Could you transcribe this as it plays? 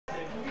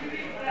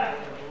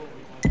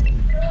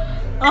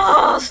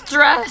Oh,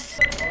 stress!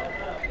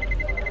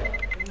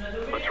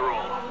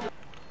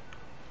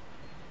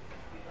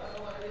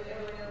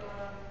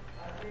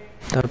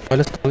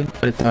 Palas tawin,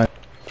 palit tayo.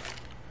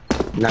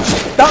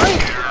 Dang!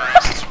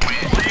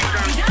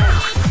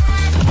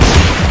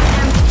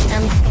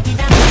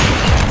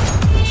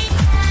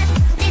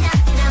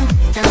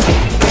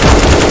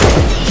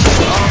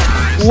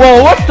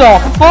 Whoa, what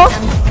the fuck?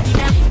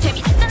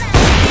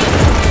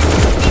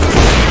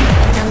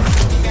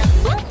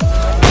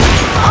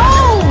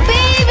 Oh,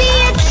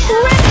 baby, a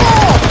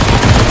triple!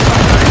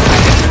 Nice.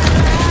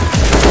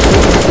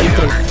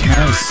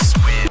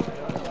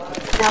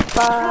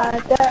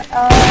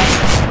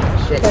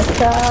 Shit.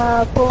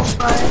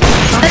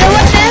 Ano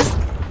what's this?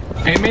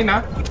 Hey, main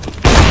ah.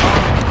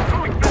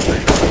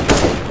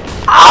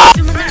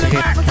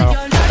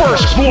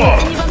 First blood!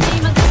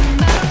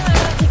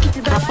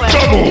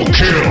 Double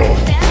kill!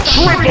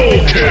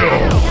 Triple kill!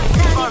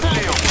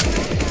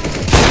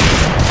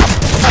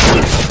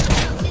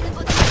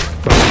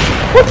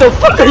 What the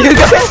fuck are you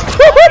guys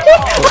doing?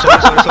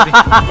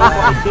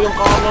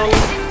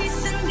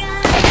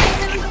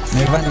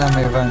 May van na,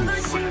 may van.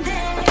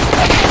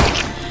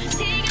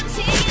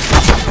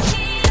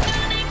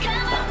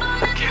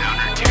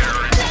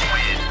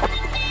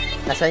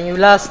 Nasaan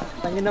yung last?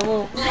 Tangin na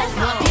mo.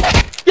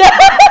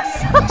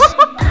 Yes!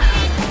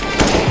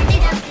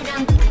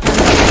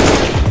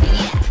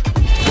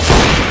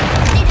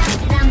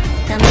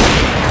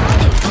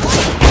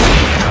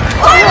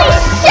 Holy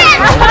shit!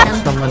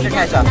 Check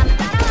nga siya.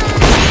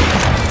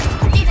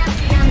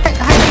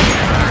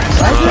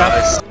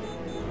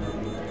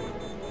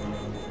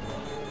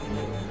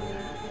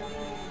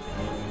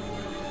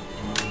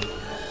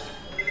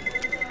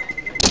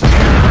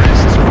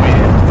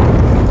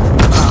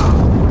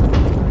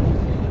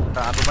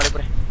 Bumalik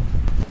pre.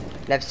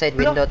 Left side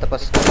window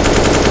tapos.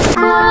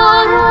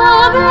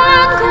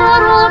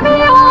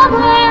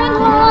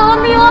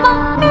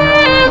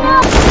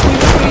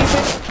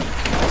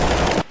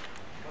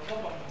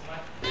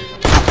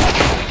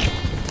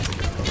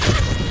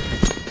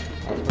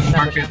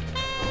 Market.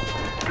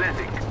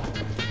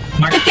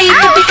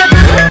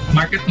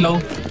 Market low.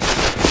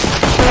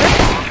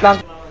 Flank.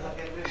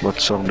 What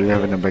song do you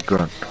have in the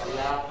background?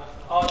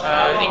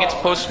 I think it's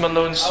Post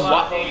Malone's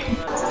WAP.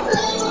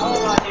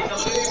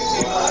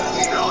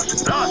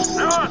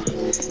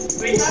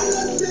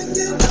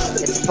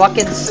 It's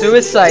fucking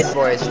Suicide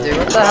Boys, dude.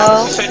 What the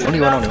hell? Only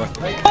one. I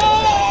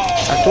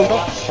told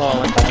off.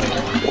 Oh,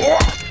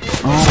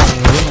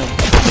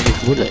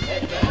 Bullet.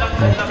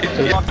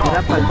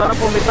 Para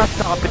pumitas,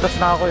 nakapitas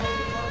na ako.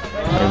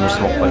 Ay, may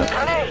smoke pala.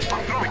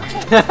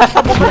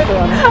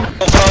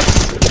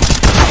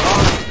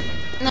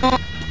 No.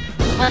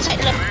 One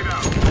side left.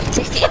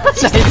 60.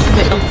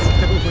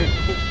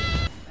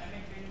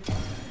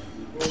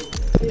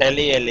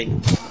 Ellie.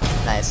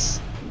 Nice.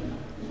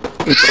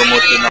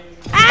 Promote na.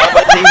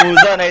 Si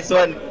Buza, nice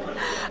one.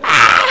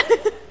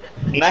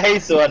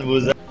 Nice one,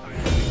 Buza.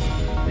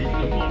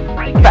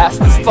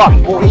 Fast as fuck,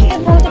 boy.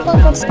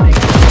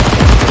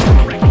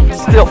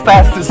 Still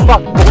fast as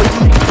fuck, boy.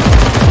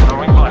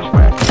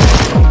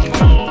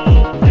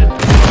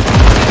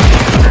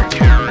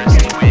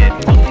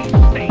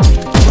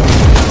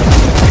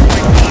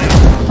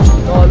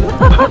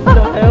 What the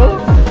hell?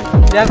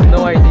 You have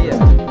no idea.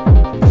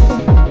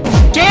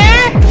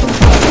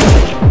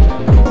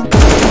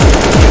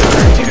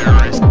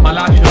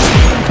 Pala siya.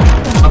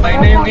 Patay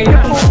na yung A.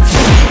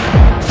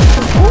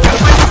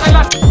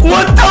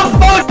 What the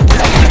fuck?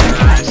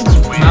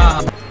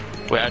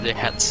 Where are the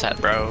headset,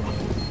 bro?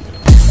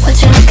 What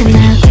you looking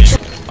at?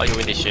 Oh, you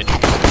really should.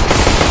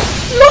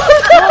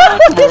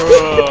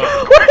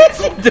 What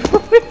is he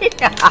doing?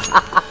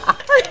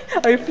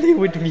 I play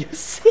with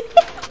music.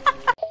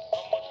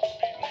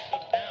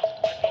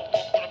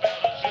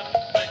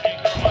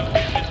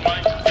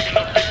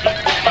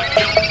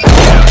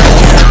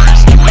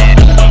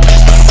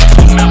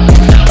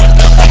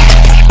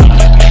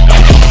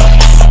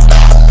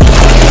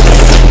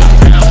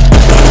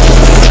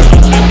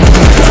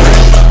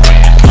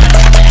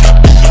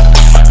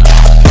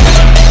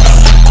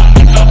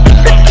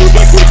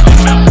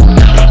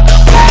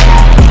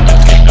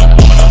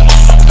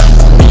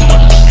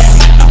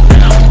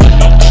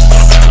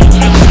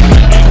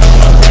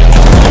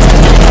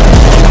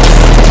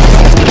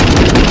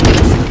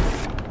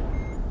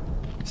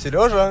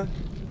 Сережа!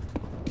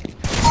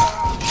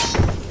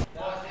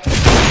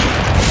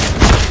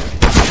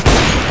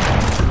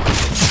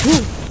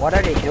 What are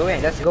they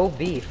doing? Let's go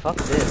B.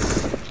 Fuck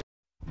this.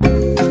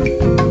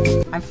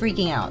 I'm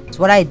freaking out.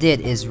 So what I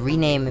did is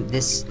rename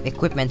this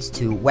equipment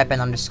to weapon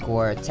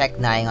underscore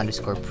tech9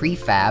 underscore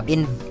prefab.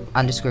 In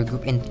underscore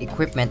group in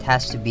equipment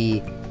has to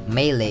be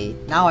melee.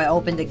 Now I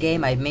open the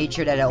game. I made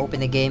sure that I open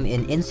the game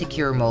in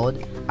insecure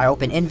mode. I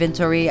open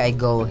inventory. I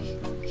go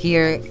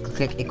here,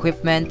 click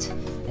equipment,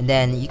 and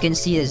then you can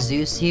see the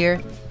Zeus here.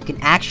 You can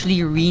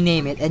actually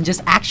rename it and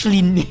just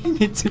actually name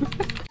it to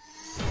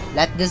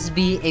Let this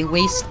be a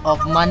waste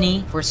of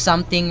money for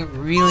something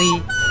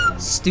really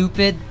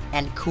stupid.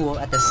 and cool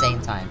at the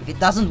same time. If it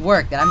doesn't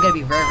work, then I'm gonna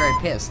be very, very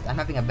pissed. I'm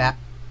having a bad...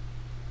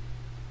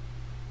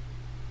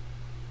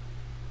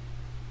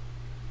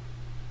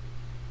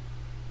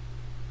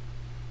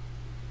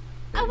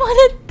 I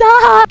wanna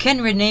die! You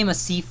can rename a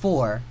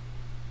C4,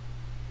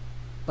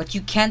 but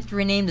you can't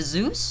rename the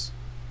Zeus?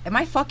 Am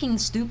I fucking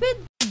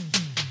stupid?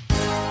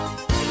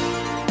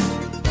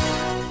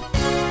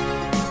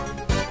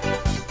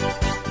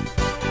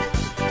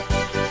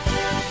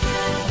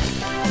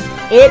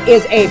 It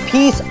is a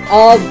piece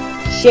of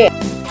shit.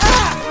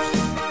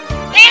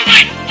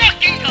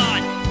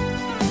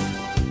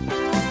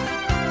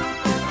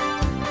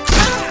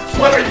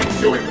 What are you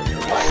doing with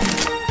your life?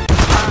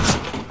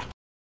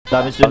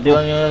 Dami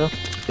sundiwan yung ano.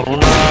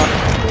 Puro na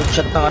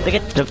shot ng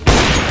atikit.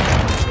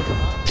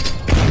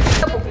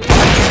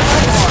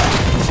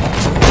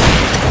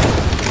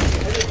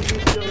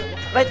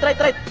 Right.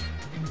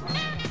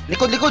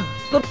 Likod. Likod.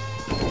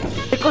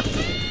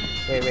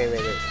 Wait.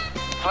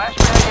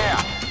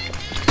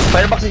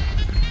 Firebox eh.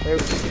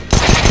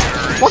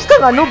 Huwag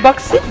kang ano,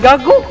 backseat,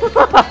 gago.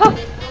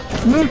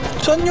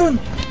 Saan yun?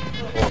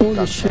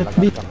 Holy shit,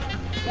 beat.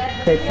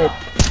 Wait.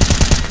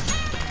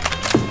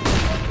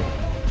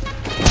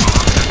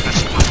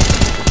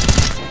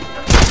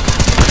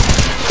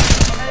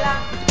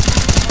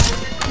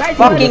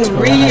 Fucking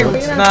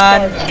rears,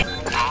 man.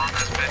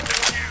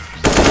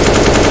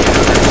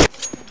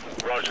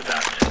 Roger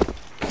that.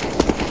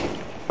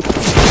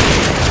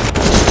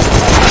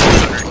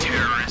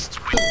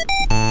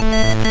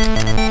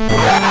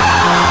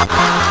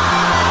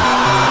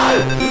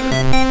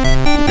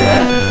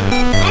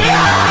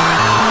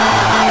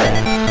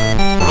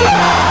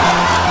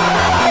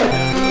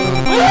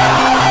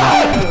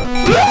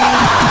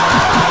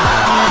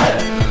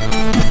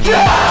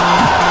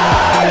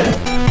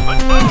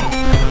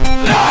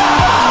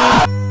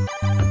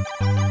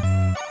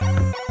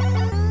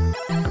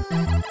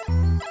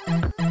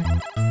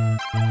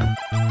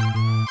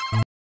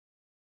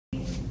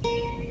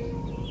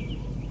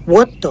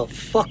 What the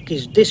fuck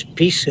is this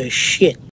piece of shit?